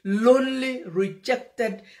feel lonely,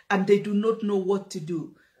 rejected, and they do not know what to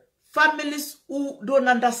do. Families who don't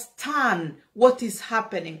understand what is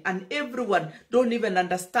happening, and everyone don't even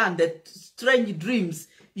understand the strange dreams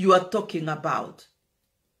you are talking about.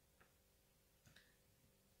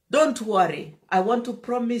 Don't worry. I want to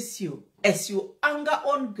promise you, as you anger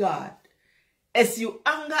on God, as you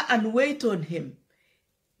anger and wait on him,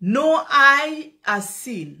 no eye has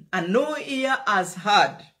seen and no ear has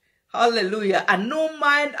heard. Hallelujah. And no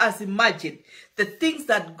mind has imagined the things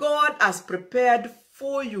that God has prepared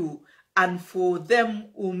for you and for them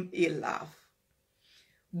whom he loves.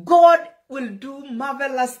 God will do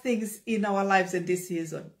marvelous things in our lives in this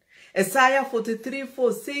season. Isaiah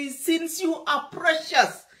 43:4 says, since you are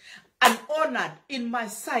precious and honored in my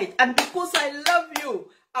sight, and because I love you,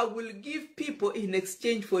 I will give people in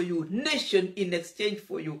exchange for you, nation in exchange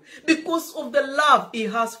for you, because of the love he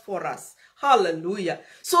has for us. Hallelujah.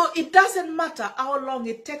 So it doesn't matter how long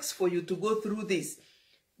it takes for you to go through this.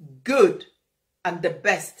 Good and the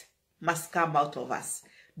best must come out of us.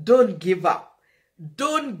 Don't give up.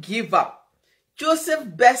 Don't give up. Joseph's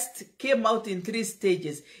best came out in 3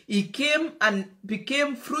 stages. He came and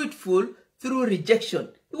became fruitful through rejection.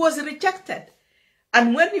 He was rejected.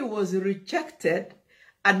 And when he was rejected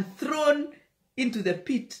and thrown into the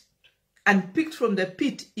pit and picked from the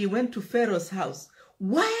pit, he went to Pharaoh's house.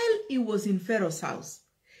 While he was in Pharaoh's house,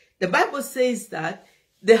 the Bible says that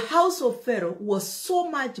the house of Pharaoh was so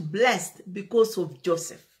much blessed because of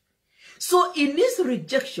Joseph. So in his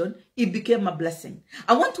rejection, he became a blessing.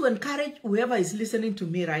 I want to encourage whoever is listening to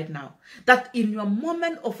me right now, that in your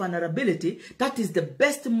moment of vulnerability, that is the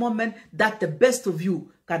best moment that the best of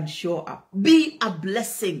you can show up. Be a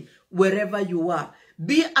blessing wherever you are.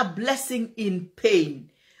 Be a blessing in pain,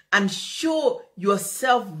 and show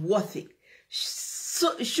yourself worthy.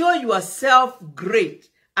 Show yourself great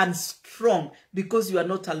and strong, because you are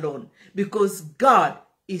not alone, because God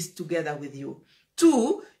is together with you.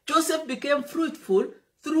 2, Joseph became fruitful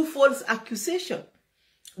through false accusation.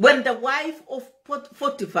 When the wife of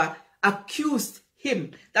Potiphar accused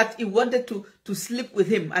him that he wanted to sleep with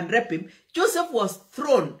him and rape him, Joseph was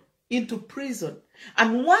thrown into prison.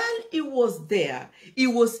 And while he was there, he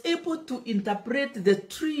was able to interpret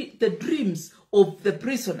the dreams of the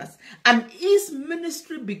prisoners. And his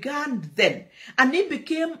ministry began then. And he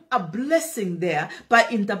became a blessing there by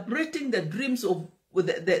interpreting the dreams of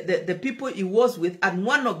the people he was with, and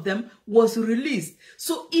one of them was released.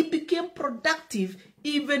 So he became productive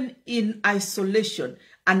even in isolation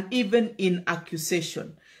and even in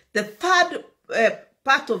accusation. The third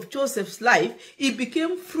part of Joseph's life, he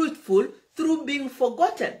became fruitful through being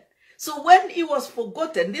forgotten. So when he was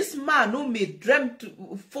forgotten, this man whom he dreamt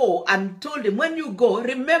for and told him, when you go,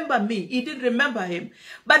 remember me. He didn't remember him.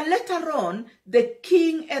 But later on, the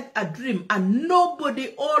king had a dream, and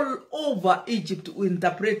nobody all over Egypt will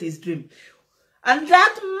interpret his dream. And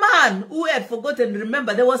that man who had forgotten,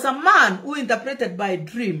 remember, there was a man who interpreted by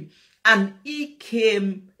dream, and he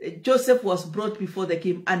came. Joseph was brought before the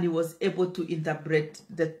king, and he was able to interpret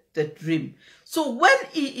the dream. So when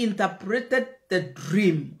he interpreted the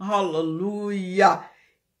dream, hallelujah,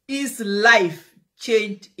 his life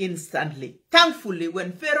changed instantly. Thankfully,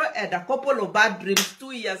 when Pharaoh had a couple of bad dreams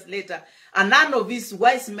 2 years later, and none of his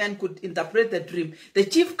wise men could interpret the dream, the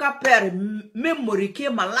chief cupbearer memory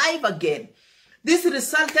came alive again. This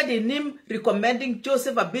resulted in him recommending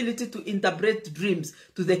Joseph's ability to interpret dreams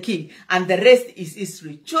to the king, and the rest is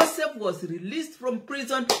history. Joseph was released from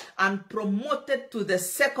prison and promoted to the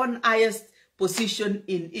second highest position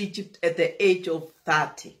in Egypt at the age of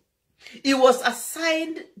 30. He was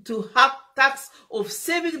assigned to have task of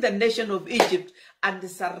saving the nation of Egypt and the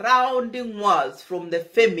surrounding world from the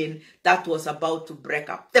famine that was about to break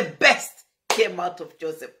up. The best came out of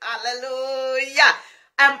Joseph. Hallelujah!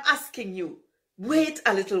 I'm asking you, wait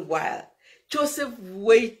a little while. Joseph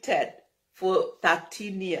waited for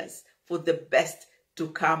 13 years for the best to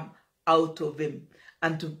come out of him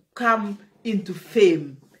and to come into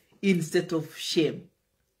fame instead of shame.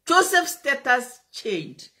 Joseph's status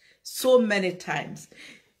changed so many times,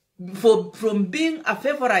 from being a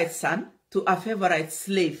favorite son to a favorite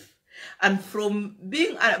slave, and from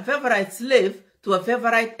being a favorite slave to a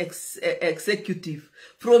favorite executive,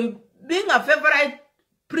 from being a favorite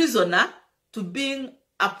prisoner to being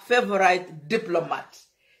a favorite diplomat.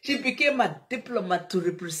 He became a diplomat to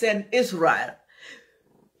represent Israel.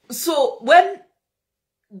 So when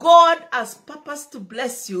God has purpose to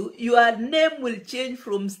bless you, your name will change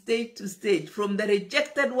from stage to stage, from the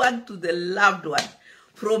rejected one to the loved one,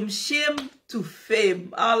 from shame to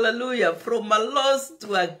fame. Hallelujah. From a loss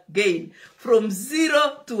to a gain, from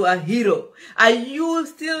zero to a hero. Are you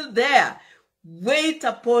still there? Wait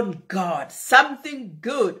upon God. Something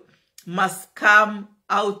good must come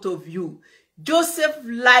out of you. Joseph's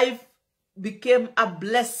life became a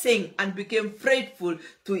blessing and became faithful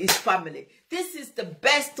to his family. This is the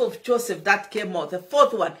best of Joseph that came out. The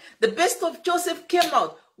fourth one, the best of Joseph came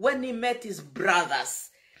out when he met his brothers.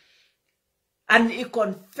 And he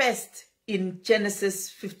confessed in Genesis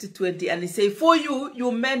 50:20, and he said, for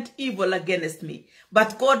you meant evil against me,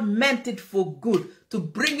 but God meant it for good, to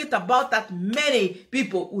bring it about that many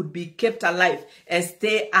people would be kept alive as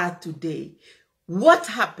they are today. What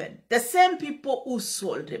happened? The same people who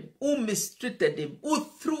sold him, who mistreated him, who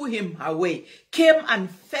threw him away, came and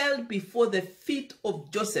fell before the feet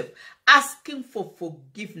of Joseph, asking for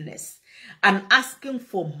forgiveness and asking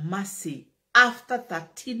for mercy after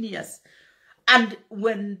 13 years. And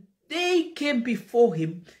when they came before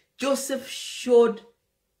him, Joseph showed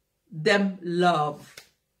them love.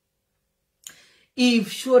 He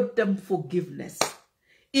showed them forgiveness.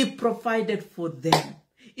 He provided for them.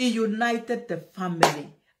 He united the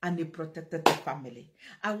family and he protected the family.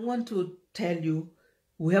 I want to tell you,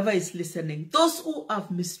 whoever is listening, those who have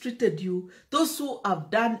mistreated you, those who have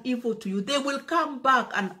done evil to you, they will come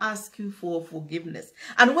back and ask you for forgiveness.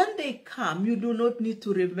 And when they come, you do not need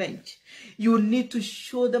to revenge. You need to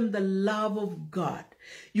show them the love of God.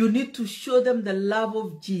 You need to show them the love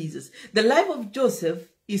of Jesus. The life of Joseph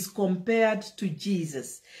is compared to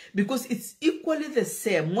Jesus because it's equally the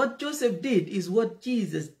same. What Joseph did is what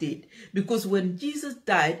Jesus did, because when Jesus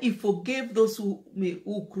died, he forgave those who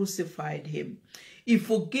crucified him. He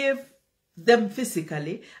forgave them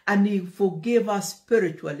physically, and he forgave us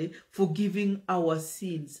spiritually, forgiving our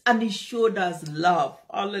sins. And he showed us love.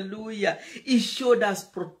 Hallelujah. He showed us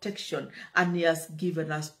protection, and he has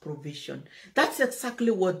given us provision. That's exactly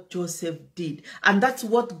what Joseph did. And that's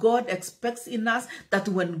what God expects in us, that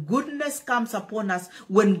when goodness comes upon us,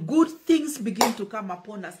 when good things begin to come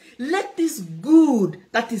upon us, let this good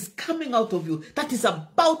that is coming out of you, that is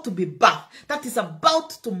about to be birthed, that is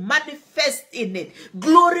about to manifest in it,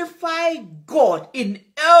 glorify God in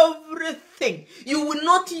everything. You will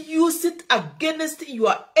not use it against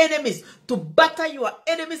your enemies, to batter your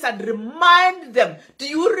enemies and remind them, do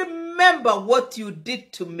you remember what you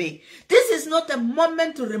did to me? This is not a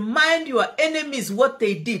moment to remind your enemies what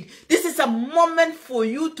they did. This is a moment for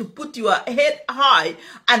you to put your head high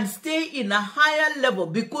and stay in a higher level,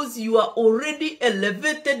 because you are already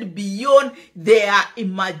elevated beyond their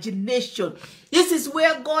imagination. This is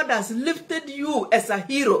where God has lifted you as a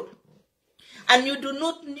hero. And you do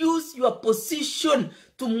not use your position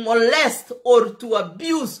to molest or to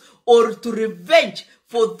abuse or to revenge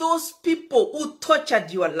for those people who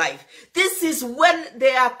tortured your life. This is when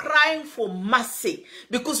they are crying for mercy.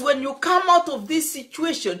 Because when you come out of this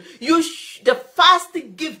situation, the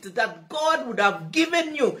first gift that God would have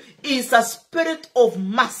given you is a spirit of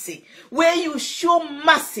mercy, where you show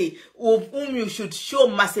mercy of whom you should show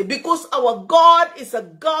mercy, because our God is a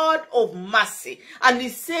God of mercy. And he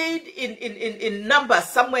said in Numbers,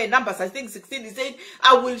 somewhere in Numbers, I think 16, he said,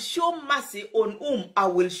 I will show mercy on whom I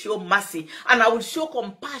will show mercy, and I will show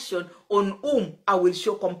compassion on whom I will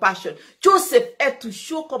show compassion. Joseph had to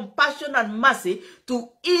show compassion and mercy to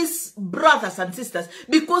his brothers and sisters,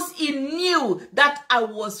 because he knew that I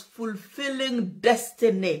was fulfilling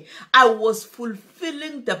destiny. I was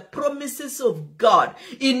fulfilling the promises of God.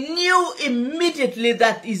 He knew immediately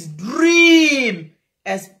that his dream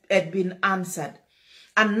had been answered.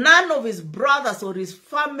 And none of his brothers or his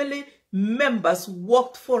family members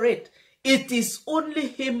worked for it. It is only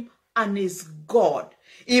him and his God.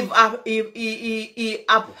 If he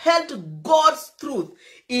upheld God's truth,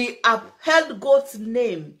 he upheld God's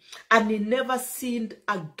name, and he never sinned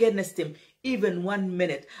against him, even 1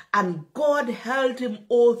 minute. And God held him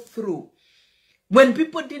all through. When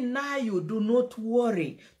people deny you, do not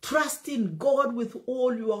worry. Trust in God with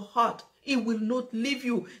all your heart. He will not leave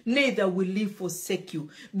you, neither will he forsake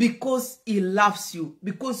you, because he loves you,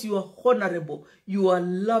 because you are honorable, you are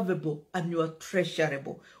lovable, and you are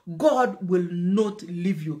treasurable. God will not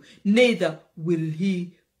leave you, neither will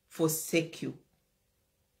he forsake you.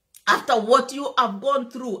 After what you have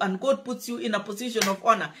gone through, and God puts you in a position of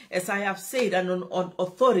honor, as I have said, and on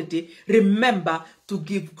authority, remember to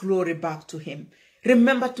give glory back to him.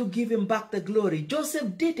 Remember to give him back the glory.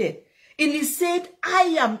 Joseph did it. And he said,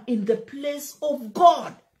 I am in the place of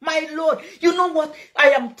God, my Lord. You know what?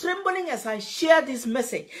 I am trembling as I share this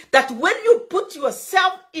message, that when you put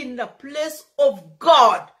yourself in the place of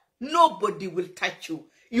God, nobody will touch you.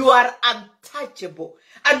 You are untouchable,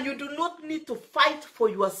 and you do not need to fight for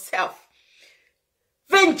yourself.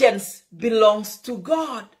 Vengeance belongs to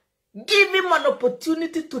God. Give him an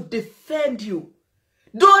opportunity to defend you.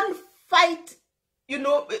 Don't fight. You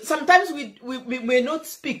know, sometimes we may not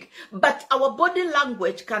speak, but our body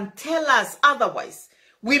language can tell us otherwise.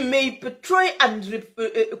 We may portray and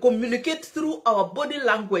communicate through our body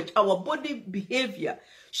language, our body behavior.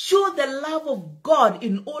 Show the love of God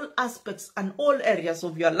in all aspects and all areas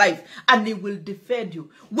of your life, and he will defend you.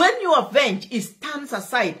 When you avenge, he stands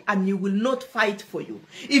aside and he will not fight for you.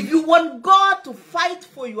 If you want God to fight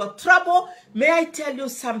for your trouble, may I tell you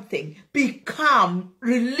something? Be calm,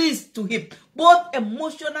 release to him, both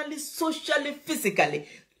emotionally, socially, physically.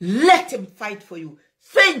 Let him fight for you.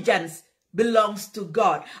 Vengeance belongs to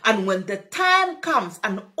God. And when the time comes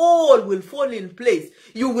and all will fall in place,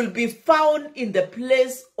 you will be found in the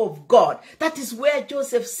place of God. That is where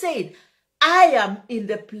Joseph said, I am in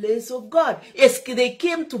the place of God. As they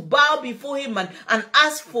came to bow before him and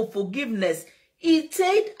ask for forgiveness, he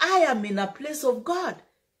said, I am in a place of God.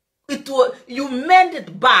 You meant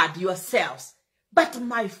it bad yourselves, but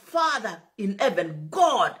my Father in heaven,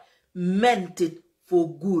 God, meant it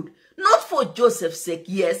for good. Not for Joseph's sake,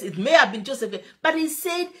 yes, it may have been Joseph's sake, but he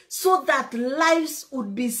said so that lives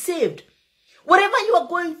would be saved. Whatever you are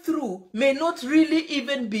going through may not really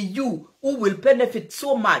even be you who will benefit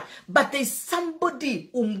so much, but there's somebody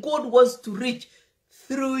whom God wants to reach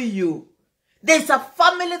through you. There's a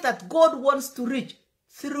family that God wants to reach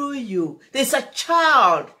through you. There's a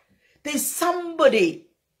child. There's somebody.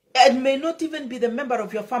 It may not even be the member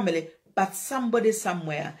of your family, but somebody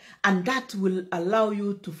somewhere, and that will allow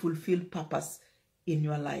you to fulfill purpose in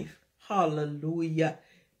your life. Hallelujah.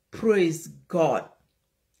 Praise God.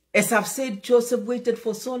 As I've said, Joseph waited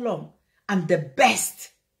for so long, and the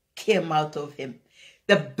best came out of him.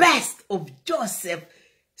 The best of Joseph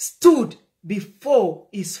stood before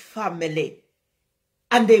his family,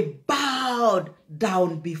 and they bowed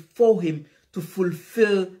down before him to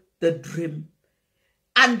fulfill the dream.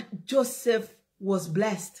 And Joseph was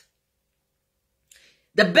blessed.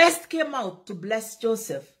 The best came out to bless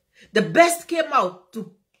Joseph. The best came out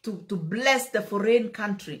to bless the foreign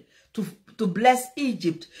country, to to bless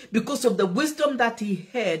Egypt because of the wisdom that he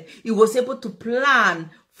had. He was able to plan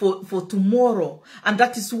for tomorrow. And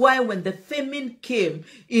that is why when the famine came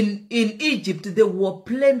in Egypt, there were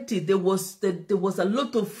plenty. There was a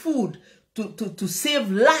lot of food to save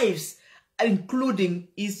lives, including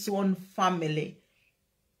his own family.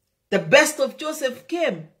 The best of Joseph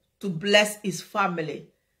came to bless his family,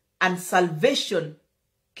 and salvation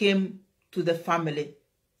came to the family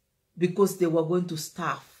because they were going to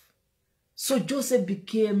starve. So Joseph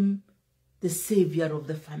became the savior of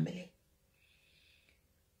the family.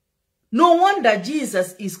 No wonder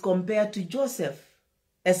Jesus is compared to Joseph,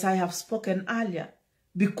 as I have spoken earlier,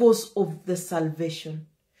 because of the salvation.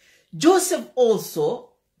 Joseph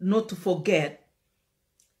also, not to forget,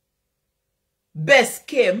 best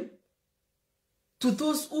came to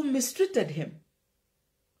those who mistreated him.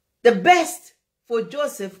 The best for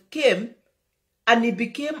Joseph came, and he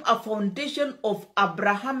became a foundation of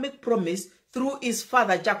Abrahamic promise through his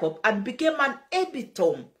father Jacob, and became an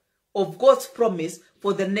epitome of God's promise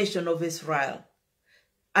for the nation of Israel.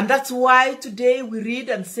 And that's why today we read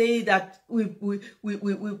and say that we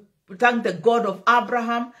thank the God of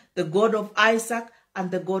Abraham, the God of Isaac, and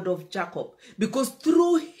the God of Jacob. Because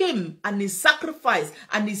through him and his sacrifice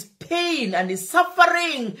and his pain and his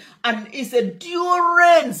suffering and his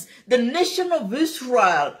endurance, the nation of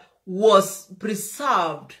Israel was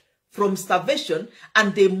preserved from starvation,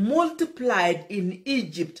 and they multiplied in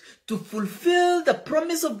Egypt to fulfill the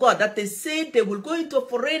promise of God that they said they will go into a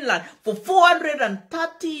foreign land for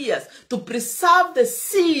 430 years to preserve the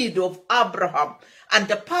seed of Abraham. And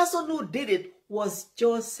the person who did it was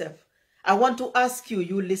Joseph. I want to ask you,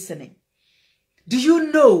 you listening, do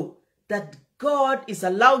you know that God is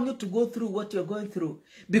allowing you to go through what you're going through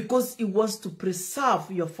because he wants to preserve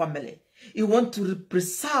your family? He wants to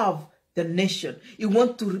preserve the nation. He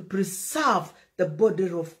wants to preserve the body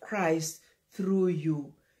of Christ through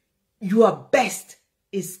you. Your best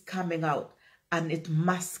is coming out, and it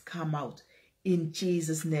must come out in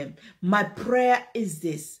Jesus' name. My prayer is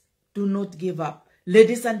this: do not give up.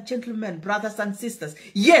 Ladies and gentlemen, brothers and sisters,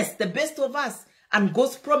 yes, the best of us and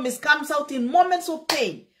God's promise comes out in moments of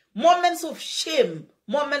pain, moments of shame,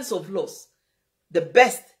 moments of loss. The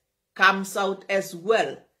best comes out as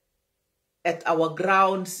well at our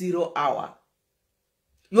ground zero hour.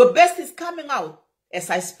 Your best is coming out as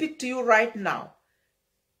I speak to you right now.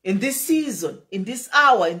 In this season, in this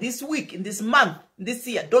hour, in this week, in this month, in this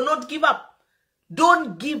year, do not give up.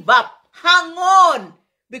 Don't give up. Hang on,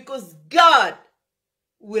 because God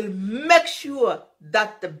will make sure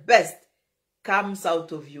that the best comes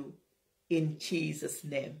out of you in Jesus'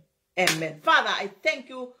 name. Amen. Father, I thank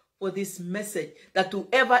you for this message, that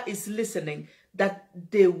whoever is listening, that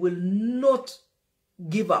they will not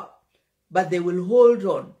give up, but they will hold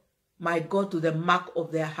on, my God, to the mark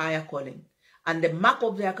of their higher calling. And the mark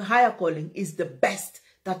of their higher calling is the best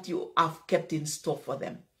that you have kept in store for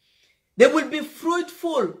them. They will be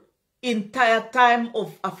fruitful in time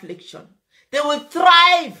of affliction. They will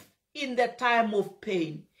thrive in the time of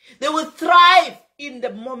pain. They will thrive in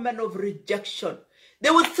the moment of rejection. They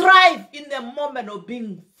will thrive in the moment of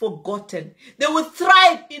being forgotten. They will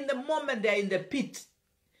thrive in the moment they're in the pit.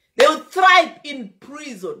 They will thrive in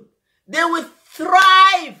prison. They will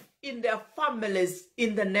thrive in their families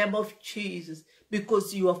in the name of Jesus,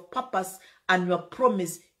 because your purpose and your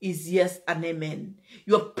promise is yes and amen.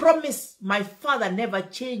 Your promise, my Father, never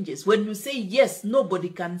changes. When you say yes, nobody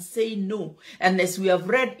can say no. And as we have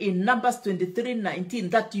read in Numbers 23:19,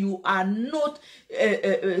 that you are not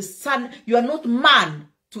son, you are not man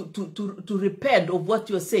to repent of what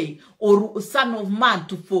you're saying, or son of man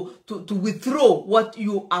to withdraw what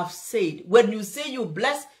you have said. When you say you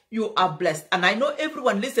bless, you are blessed. And I know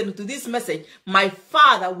everyone listening to this message, my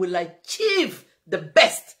Father will achieve the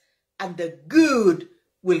best, and the good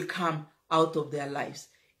will come out of their lives.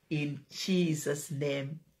 In Jesus'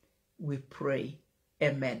 name we pray.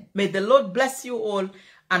 Amen. May the Lord bless you all,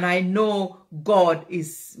 and I know God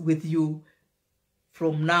is with you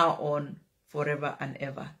from now on, forever and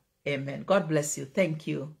ever. Amen. God bless you. Thank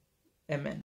you. Amen.